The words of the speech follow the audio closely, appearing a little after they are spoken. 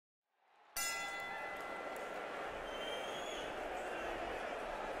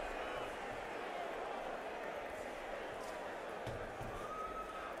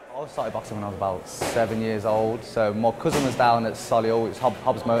I started boxing when I was about 7 years old. So my cousin was down at Solihull, it was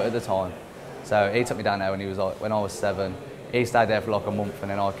Hobbs Motor at the time. So he took me down there when I was 7. He stayed there for like a month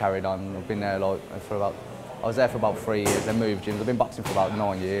and then I carried on. I've been there I was there for about 3 years, then moved gyms. I've been boxing for about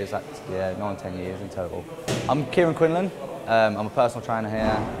 9 years, 10 years in total. I'm Kieran Quinlan, I'm a personal trainer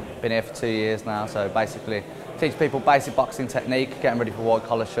here. Been here for 2 years now, so basically teach people basic boxing technique, getting ready for white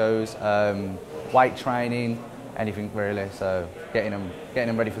collar shows, weight training, anything really. So getting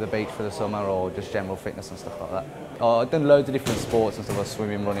them ready for the beach for the summer or just general fitness and stuff like that. I've done loads of different sports and stuff, like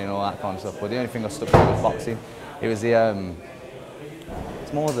swimming, running, all that kind of stuff. But the only thing I stuck to was boxing. It was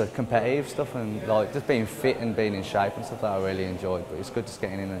it's more the competitive stuff and like just being fit and being in shape and stuff that I really enjoyed. But it's good just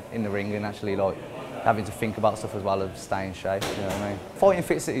getting in the ring and actually like having to think about stuff as well as stay in shape. You know what I mean? Fighting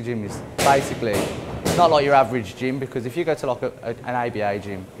Fit City Gym is basically it's not like your average gym, because if you go to like an ABA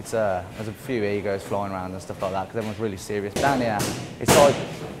gym, there's a few egos flying around and stuff like that because everyone's really serious. Down here, it's like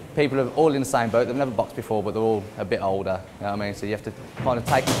people are all in the same boat. They've never boxed before, but they're all a bit older. You know what I mean? So you have to kind of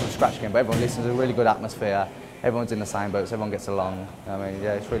take them from scratch again. But everyone listens. There's a really good atmosphere. Everyone's in the same boat, so everyone gets along. You know what I mean?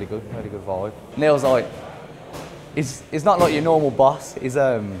 Yeah, it's really good vibe. Neil's like, he's not like your normal boss. He's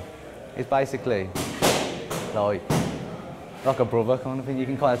basically like a brother kind of thing. You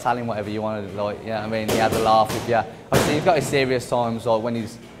can kind of tell him whatever you want to, like, you know what I mean? He has a laugh with you. Obviously, he's got his serious times, like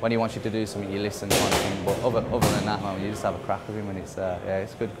when he wants you to do something, you listen kind of thing. But other than that, man, you just have a crack with him, and it's yeah,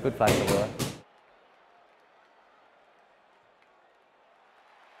 it's good place to work.